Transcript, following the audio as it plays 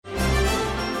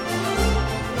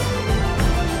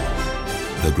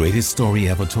The greatest story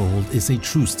ever told is a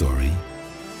true story.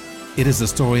 It is a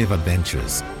story of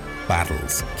adventures,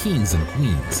 battles, kings and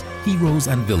queens, heroes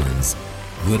and villains,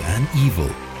 good and evil,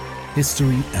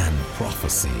 history and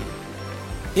prophecy.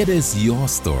 It is your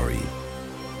story.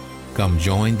 Come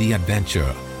join the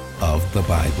adventure of the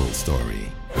Bible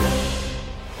story.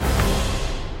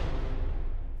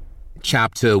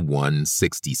 Chapter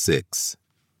 166.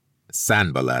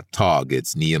 Sanballat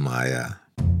targets Nehemiah.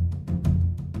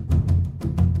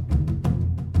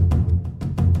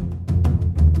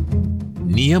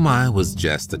 Nehemiah was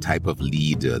just the type of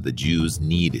leader the Jews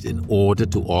needed in order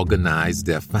to organize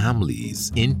their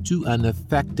families into an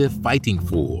effective fighting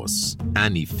force,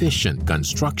 an efficient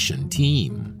construction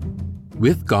team.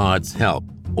 With God's help,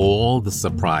 all the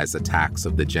surprise attacks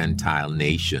of the Gentile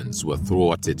nations were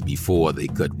thwarted before they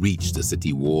could reach the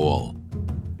city wall.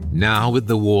 Now, with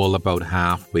the wall about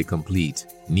halfway complete,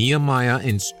 Nehemiah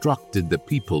instructed the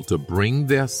people to bring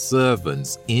their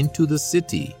servants into the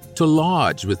city to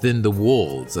lodge within the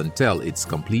walls until its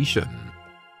completion.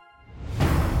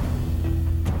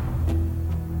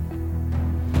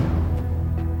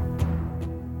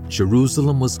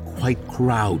 Jerusalem was quite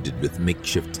crowded with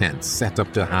makeshift tents set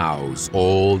up to house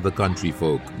all the country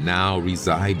folk now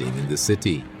residing in the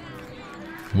city.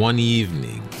 One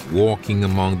evening, walking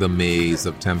among the maze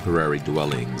of temporary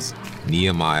dwellings,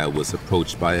 Nehemiah was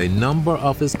approached by a number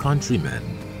of his countrymen.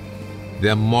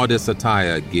 Their modest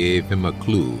attire gave him a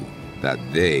clue that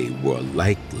they were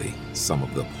likely some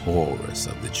of the poorest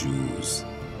of the Jews.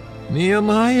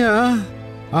 "Nehemiah,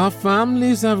 our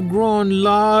families have grown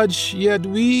large, yet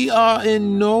we are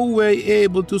in no way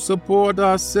able to support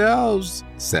ourselves,"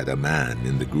 said a man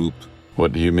in the group.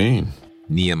 "What do you mean?"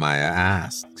 Nehemiah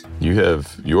asked. "You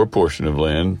have your portion of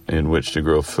land in which to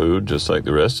grow food just like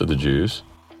the rest of the Jews."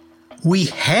 "We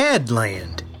had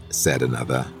land," said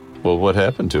another. "Well, what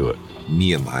happened to it?"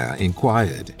 Nehemiah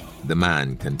inquired. The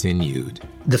man continued.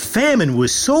 "The famine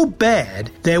was so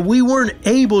bad that we weren't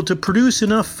able to produce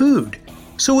enough food.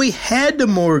 So we had to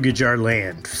mortgage our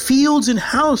land, fields and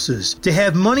houses to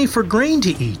have money for grain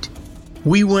to eat.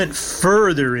 We went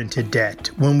further into debt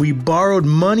when we borrowed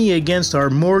money against our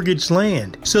mortgaged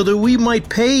land so that we might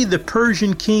pay the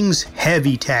Persian king's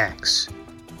heavy tax."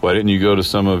 "Why didn't you go to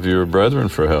some of your brethren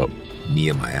for help?"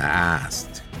 Nehemiah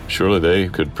asked. "Surely they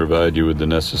could provide you with the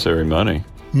necessary money."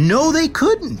 "No, they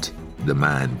couldn't," the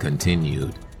man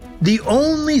continued. "The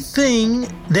only thing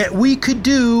that we could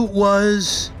do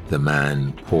was..." The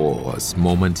man paused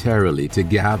momentarily to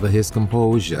gather his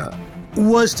composure.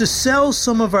 "Was to sell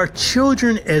some of our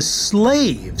children as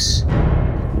slaves."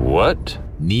 "What?"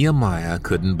 Nehemiah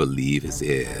couldn't believe his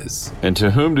ears. "And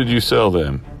to whom did you sell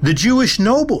them?" "The Jewish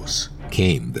nobles,"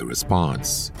 came the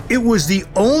response. "It was the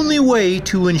only way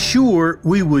to ensure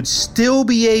we would still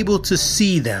be able to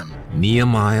see them."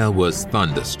 Nehemiah was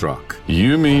thunderstruck.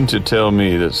 "You mean to tell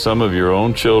me that some of your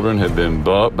own children have been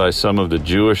bought by some of the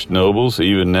Jewish nobles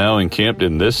even now encamped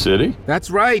in this city?" "That's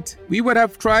right. We would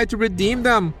have tried to redeem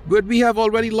them, but we have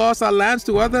already lost our lands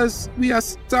to others. We are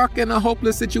stuck in a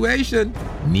hopeless situation."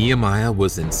 Nehemiah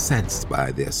was incensed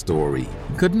by their story.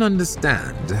 He couldn't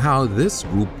understand how this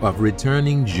group of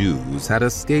returning Jews had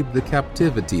escaped the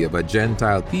captivity of a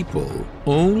Gentile people,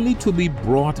 only to be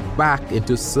brought back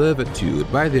into servitude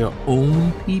by their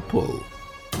own people.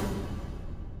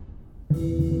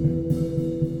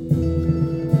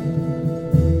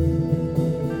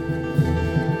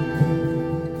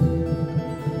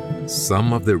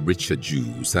 Some of the richer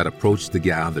Jews had approached the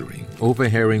gathering,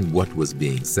 overhearing what was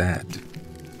being said.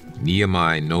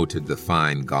 Nehemiah noted the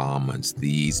fine garments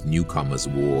these newcomers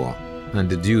wore and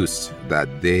deduced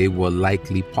that they were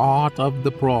likely part of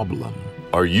the problem.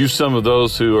 "Are you some of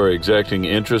those who are exacting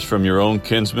interest from your own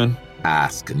kinsmen?"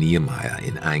 asked Nehemiah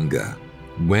in anger.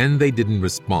 When they didn't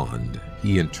respond,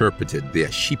 he interpreted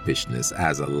their sheepishness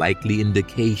as a likely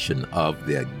indication of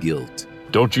their guilt.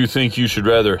 "Don't you think you should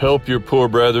rather help your poor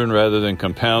brethren rather than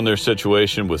compound their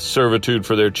situation with servitude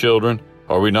for their children?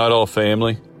 Are we not all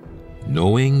family?"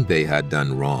 Knowing they had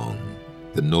done wrong,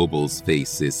 the nobles'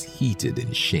 faces heated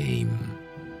in shame.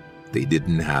 They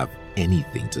didn't have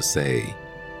anything to say.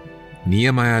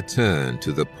 Nehemiah turned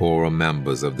to the poorer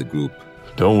members of the group.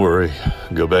 "Don't worry.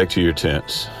 Go back to your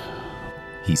tents."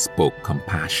 He spoke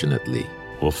compassionately.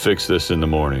 "We'll fix this in the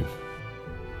morning."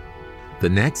 The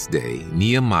next day,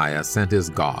 Nehemiah sent his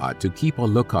guard to keep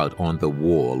a lookout on the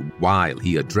wall while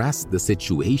he addressed the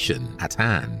situation at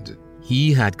hand.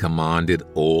 He had commanded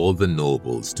all the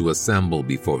nobles to assemble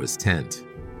before his tent.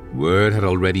 Word had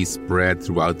already spread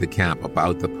throughout the camp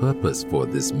about the purpose for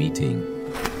this meeting.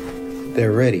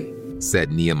 "They're ready,"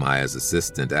 said Nehemiah's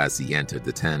assistant as he entered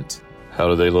the tent. "How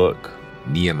do they look?"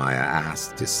 Nehemiah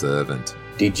asked his servant.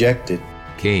 Dejected,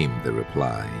 came the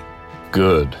reply.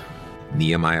 Good,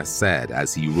 Nehemiah said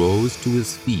as he rose to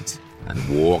his feet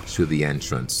and walked to the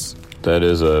entrance. That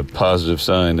is a positive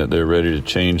sign that they're ready to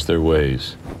change their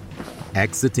ways.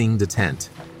 Exiting the tent,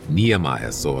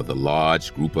 Nehemiah saw the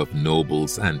large group of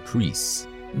nobles and priests,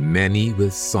 many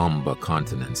with somber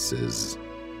countenances.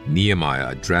 Nehemiah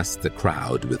addressed the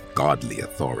crowd with godly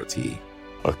authority.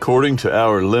 According to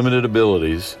our limited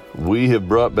abilities, we have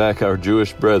brought back our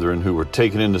Jewish brethren who were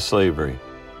taken into slavery.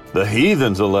 The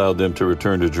heathens allowed them to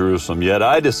return to Jerusalem, yet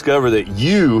I discover that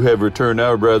you have returned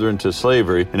our brethren to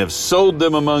slavery and have sold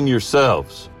them among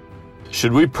yourselves.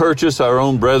 Should we purchase our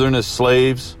own brethren as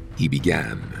slaves? He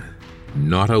began.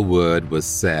 Not a word was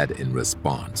said in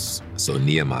response, so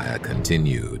Nehemiah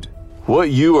continued.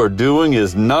 What you are doing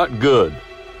is not good.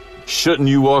 Shouldn't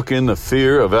you walk in the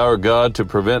fear of our God to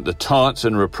prevent the taunts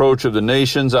and reproach of the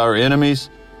nations, our enemies?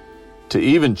 To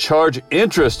even charge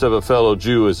interest of a fellow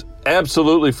Jew is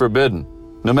absolutely forbidden,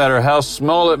 no matter how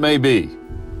small it may be.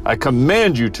 I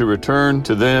command you to return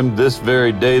to them this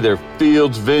very day their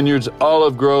fields, vineyards,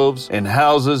 olive groves, and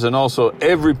houses, and also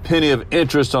every penny of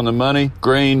interest on the money,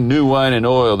 grain, new wine, and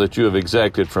oil that you have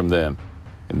exacted from them.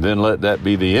 And then let that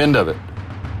be the end of it.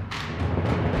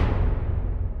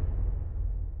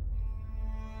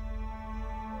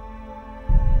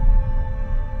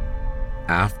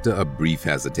 After a brief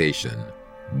hesitation,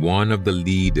 one of the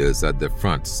leaders at the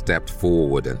front stepped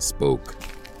forward and spoke.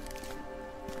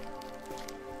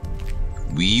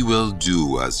 We will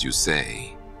do as you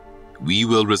say. We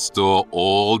will restore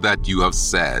all that you have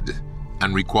said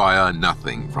and require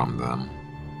nothing from them.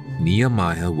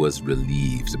 Nehemiah was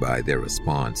relieved by their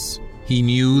response. He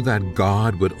knew that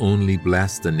God would only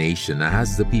bless the nation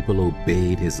as the people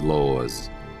obeyed his laws.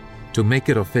 To make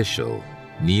it official,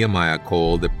 Nehemiah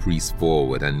called the priests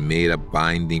forward and made a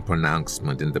binding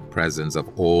pronouncement in the presence of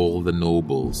all the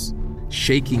nobles.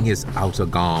 Shaking his outer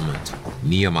garment,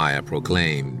 Nehemiah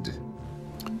proclaimed,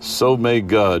 So may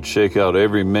God shake out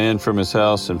every man from his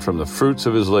house and from the fruits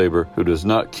of his labor who does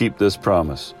not keep this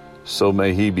promise. So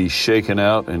may he be shaken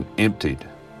out and emptied.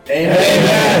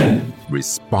 Amen!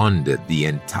 Responded the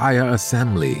entire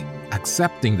assembly,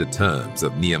 accepting the terms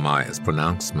of Nehemiah's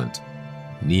pronouncement.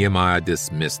 Nehemiah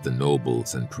dismissed the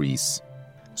nobles and priests.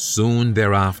 Soon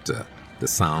thereafter, the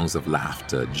sounds of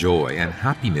laughter, joy, and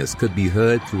happiness could be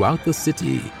heard throughout the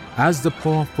city as the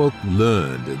poor folk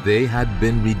learned they had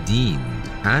been redeemed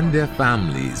and their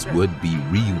families would be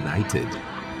reunited.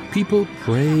 People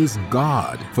praised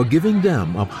God for giving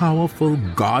them a powerful,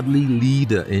 godly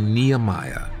leader in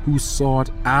Nehemiah who sought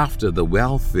after the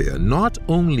welfare not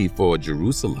only for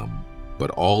Jerusalem, but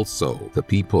also the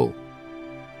people.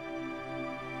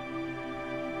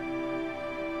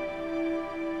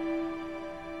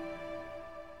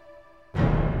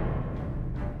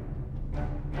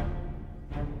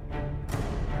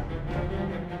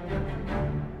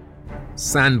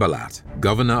 Sanballat,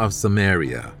 governor of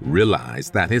Samaria,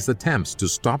 realized that his attempts to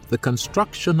stop the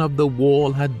construction of the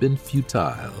wall had been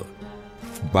futile.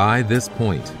 By this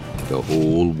point, the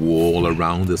whole wall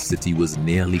around the city was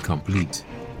nearly complete.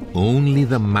 Only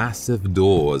the massive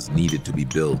doors needed to be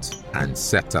built and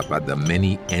set up at the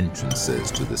many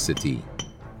entrances to the city.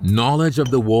 Knowledge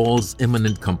of the wall's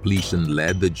imminent completion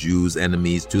led the Jews'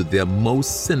 enemies to their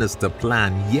most sinister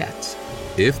plan yet.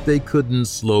 If they couldn't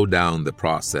slow down the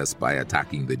process by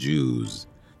attacking the Jews,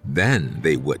 then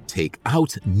they would take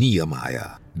out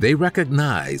Nehemiah. They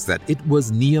recognized that it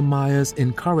was Nehemiah's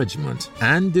encouragement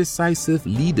and decisive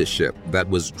leadership that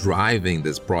was driving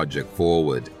this project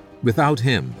forward. Without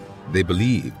him, they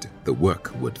believed the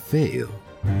work would fail.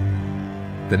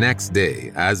 The next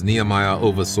day, as Nehemiah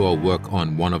oversaw work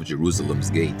on one of Jerusalem's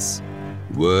gates,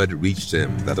 word reached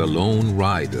him that a lone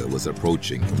rider was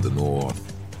approaching from the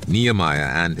north.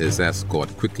 Nehemiah and his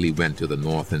escort quickly went to the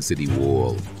northern city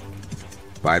wall.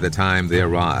 By the time they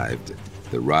arrived,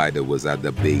 the rider was at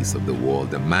the base of the wall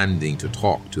demanding to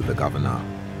talk to the governor.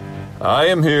 I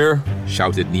am here,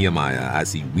 shouted Nehemiah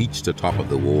as he reached the top of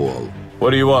the wall. What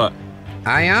do you want?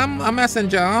 I am a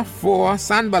messenger for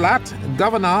Sanballat,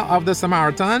 governor of the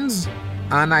Samaritans,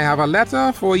 and I have a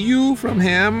letter for you from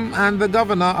him and the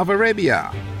governor of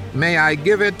Arabia. May I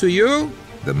give it to you?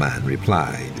 The man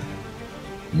replied.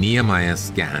 Nehemiah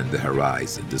scanned the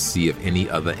horizon to see if any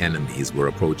other enemies were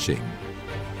approaching.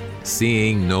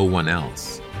 Seeing no one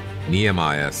else,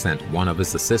 Nehemiah sent one of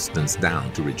his assistants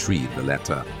down to retrieve the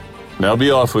letter. Now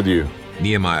be off with you,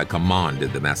 Nehemiah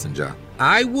commanded the messenger.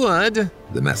 I would,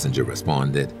 the messenger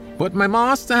responded, but my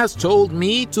master has told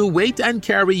me to wait and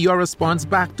carry your response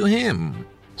back to him.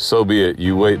 So be it,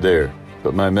 you wait there.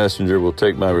 but my messenger will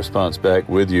take my response back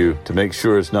with you to make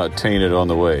sure it's not tainted on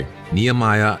the way.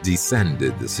 Nehemiah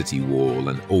descended the city wall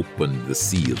and opened the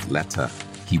sealed letter.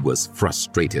 He was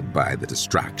frustrated by the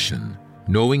distraction,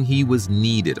 knowing he was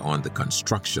needed on the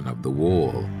construction of the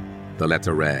wall. The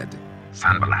letter read,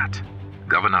 Sanballat,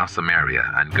 governor of Samaria,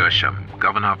 and Gershom,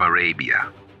 governor of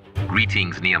Arabia.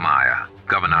 Greetings, Nehemiah,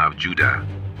 governor of Judah.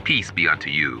 Peace be unto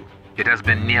you. It has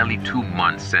been nearly 2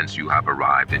 months since you have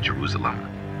arrived in Jerusalem,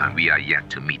 and we are yet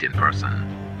to meet in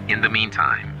person. In the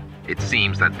meantime, it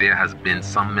seems that there has been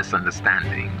some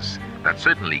misunderstandings that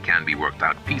certainly can be worked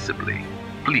out peaceably.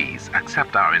 Please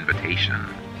accept our invitation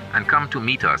and come to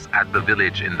meet us at the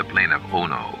village in the plain of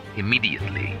Ono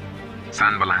immediately.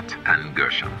 Sanballat and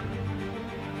Gershom.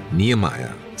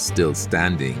 Nehemiah, still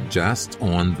standing just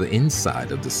on the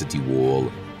inside of the city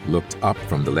wall, looked up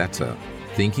from the letter,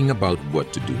 thinking about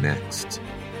what to do next.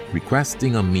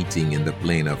 Requesting a meeting in the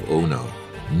plain of Ono,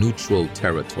 neutral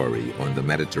territory on the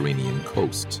Mediterranean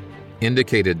coast,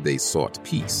 indicated they sought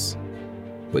peace.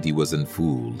 But he wasn't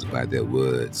fooled by their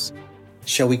words.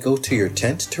 Shall we go to your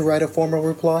tent to write a formal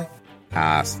reply?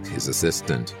 Asked his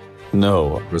assistant.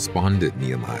 No, responded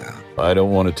Nehemiah. I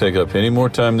don't want to take up any more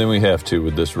time than we have to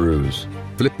with this ruse.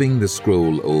 Flipping the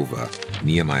scroll over,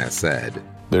 Nehemiah said,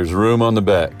 There's room on the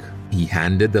back. He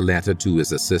handed the letter to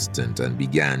his assistant and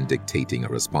began dictating a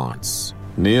response.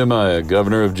 Nehemiah,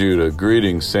 governor of Judah,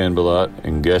 greetings, Sanballat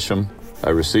and Geshem. I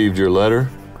received your letter.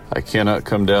 I cannot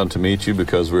come down to meet you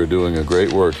because we're doing a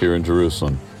great work here in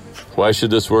Jerusalem. Why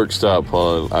should this work stop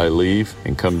while I leave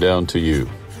and come down to you?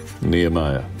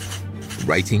 Nehemiah.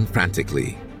 Writing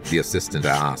frantically, the assistant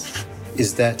asked,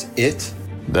 Is that it?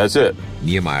 That's it.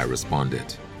 Nehemiah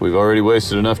responded. We've already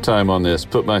wasted enough time on this.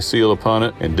 Put my seal upon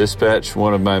it and dispatch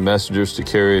one of my messengers to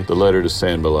carry the letter to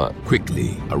Sanballat.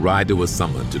 Quickly, a rider was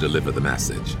summoned to deliver the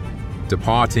message.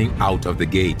 Departing out of the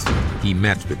gate, he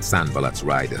met with Sanballat's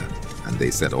rider, and they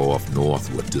set off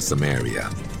northward to Samaria.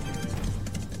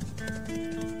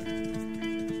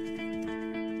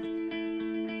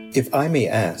 If I may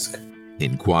ask,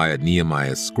 inquired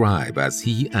Nehemiah's scribe as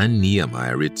he and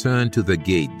Nehemiah returned to the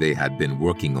gate they had been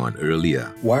working on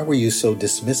earlier. Why were you so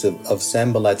dismissive of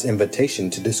Sanballat's invitation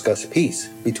to discuss peace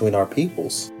between our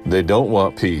peoples? They don't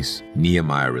want peace,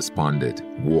 Nehemiah responded,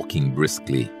 walking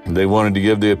briskly. They wanted to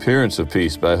give the appearance of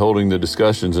peace by holding the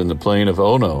discussions in the plain of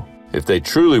Ono. If they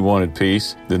truly wanted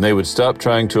peace, then they would stop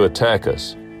trying to attack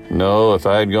us. No, if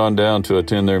I had gone down to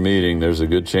attend their meeting, there's a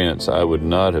good chance I would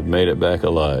not have made it back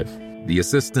alive. The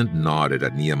assistant nodded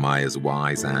at Nehemiah's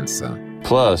wise answer.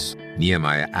 Plus,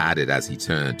 Nehemiah added as he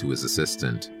turned to his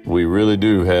assistant, we really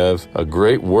do have a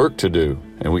great work to do,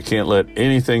 and we can't let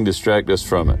anything distract us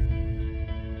from it.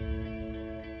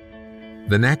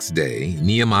 The next day,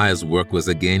 Nehemiah's work was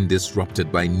again disrupted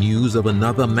by news of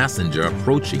another messenger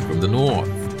approaching from the north.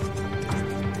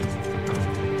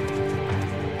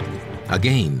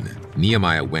 Again,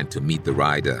 Nehemiah went to meet the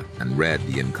rider and read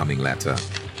the incoming letter.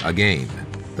 Again,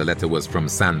 the letter was from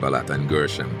Sanballat and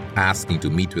Gershom, asking to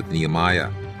meet with Nehemiah.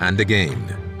 And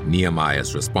again,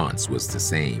 Nehemiah's response was the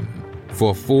same.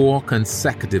 For 4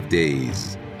 consecutive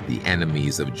days, the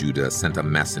enemies of Judah sent a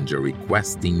messenger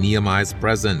requesting Nehemiah's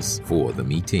presence for the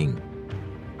meeting.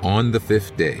 On the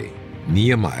 5th day,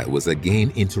 Nehemiah was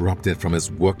again interrupted from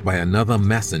his work by another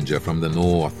messenger from the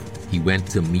north. He went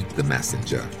to meet the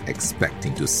messenger,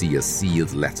 expecting to see a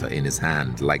sealed letter in his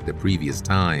hand like the previous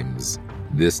times.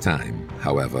 This time,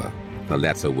 however, the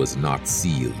letter was not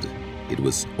sealed. It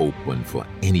was open for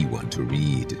anyone to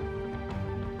read.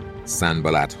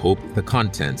 Sanballat hoped the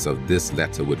contents of this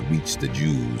letter would reach the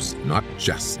Jews, not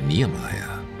just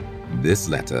Nehemiah. This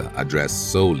letter,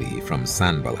 addressed solely from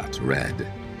Sanballat, read,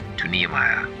 To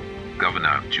Nehemiah,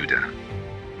 governor of Judah,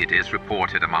 it is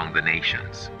reported among the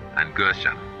nations, and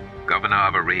Gershom, governor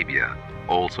of Arabia,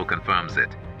 also confirms it,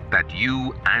 that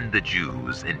you and the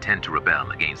Jews intend to rebel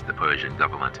against the Persian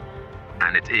government,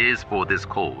 and it is for this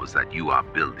cause that you are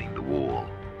building the wall.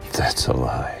 That's a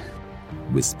lie,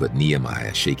 whispered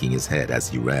Nehemiah, shaking his head as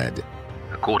he read.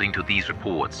 According to these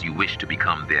reports, you wish to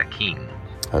become their king.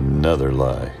 Another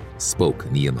lie,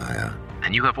 spoke Nehemiah.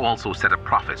 And you have also set up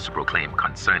prophets to proclaim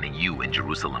concerning you in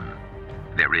Jerusalem.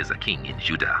 There is a king in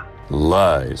Judah.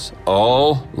 Lies,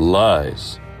 all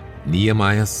lies,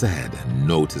 Nehemiah said,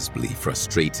 noticeably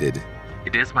frustrated.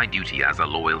 It is my duty as a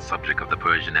loyal subject of the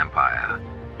Persian Empire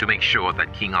to make sure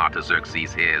that King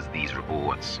Artaxerxes hears these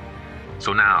reports.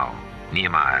 So now,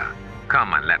 Nehemiah,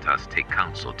 come and let us take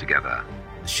counsel together.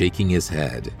 Shaking his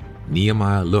head,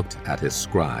 Nehemiah looked at his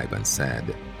scribe and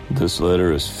said, This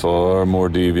letter is far more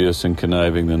devious and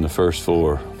conniving than the first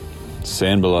 4.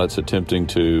 Sanballat's attempting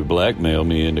to blackmail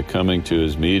me into coming to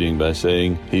his meeting by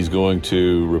saying he's going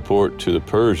to report to the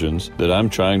Persians that I'm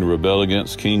trying to rebel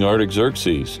against King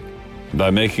Artaxerxes. By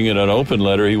making it an open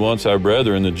letter, he wants our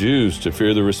brethren, the Jews, to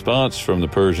fear the response from the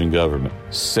Persian government.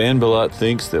 Sanballat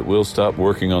thinks that we'll stop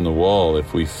working on the wall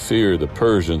if we fear the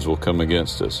Persians will come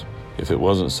against us. If it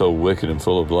wasn't so wicked and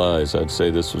full of lies, I'd say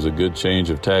this was a good change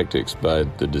of tactics by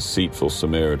the deceitful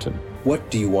Samaritan.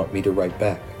 What do you want me to write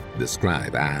back? The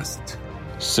scribe asked.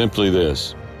 Simply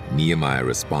this. Nehemiah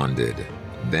responded,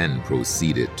 then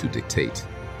proceeded to dictate.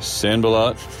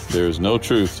 Sanballat, there is no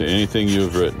truth to anything you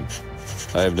have written.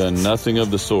 I have done nothing of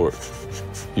the sort.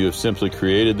 You have simply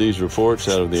created these reports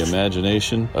out of the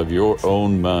imagination of your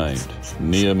own mind.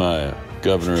 Nehemiah,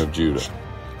 governor of Judah.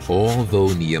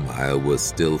 Although Nehemiah was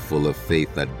still full of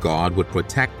faith that God would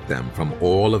protect them from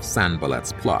all of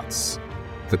Sanballat's plots,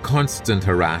 the constant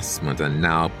harassment and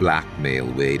now blackmail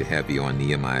weighed heavy on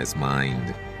Nehemiah's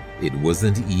mind. It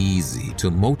wasn't easy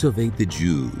to motivate the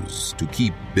Jews to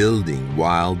keep building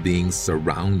while being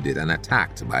surrounded and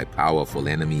attacked by powerful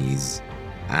enemies.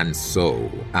 And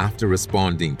so, after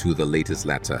responding to the latest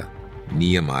letter,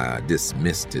 Nehemiah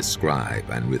dismissed his scribe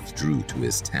and withdrew to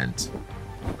his tent.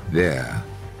 There,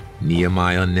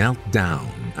 Nehemiah knelt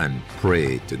down and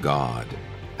prayed to God,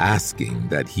 asking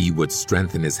that he would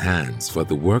strengthen his hands for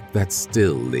the work that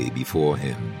still lay before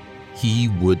him. He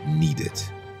would need it.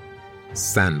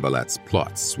 Sanballat's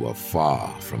plots were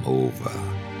far from over.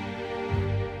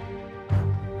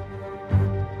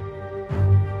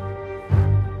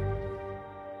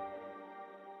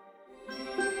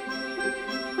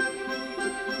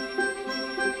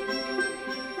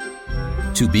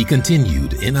 To be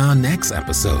continued in our next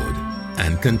episode,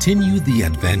 and continue the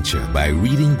adventure by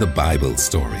reading the Bible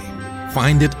story.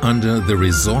 Find it under the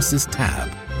Resources tab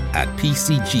at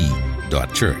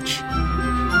pcg.church.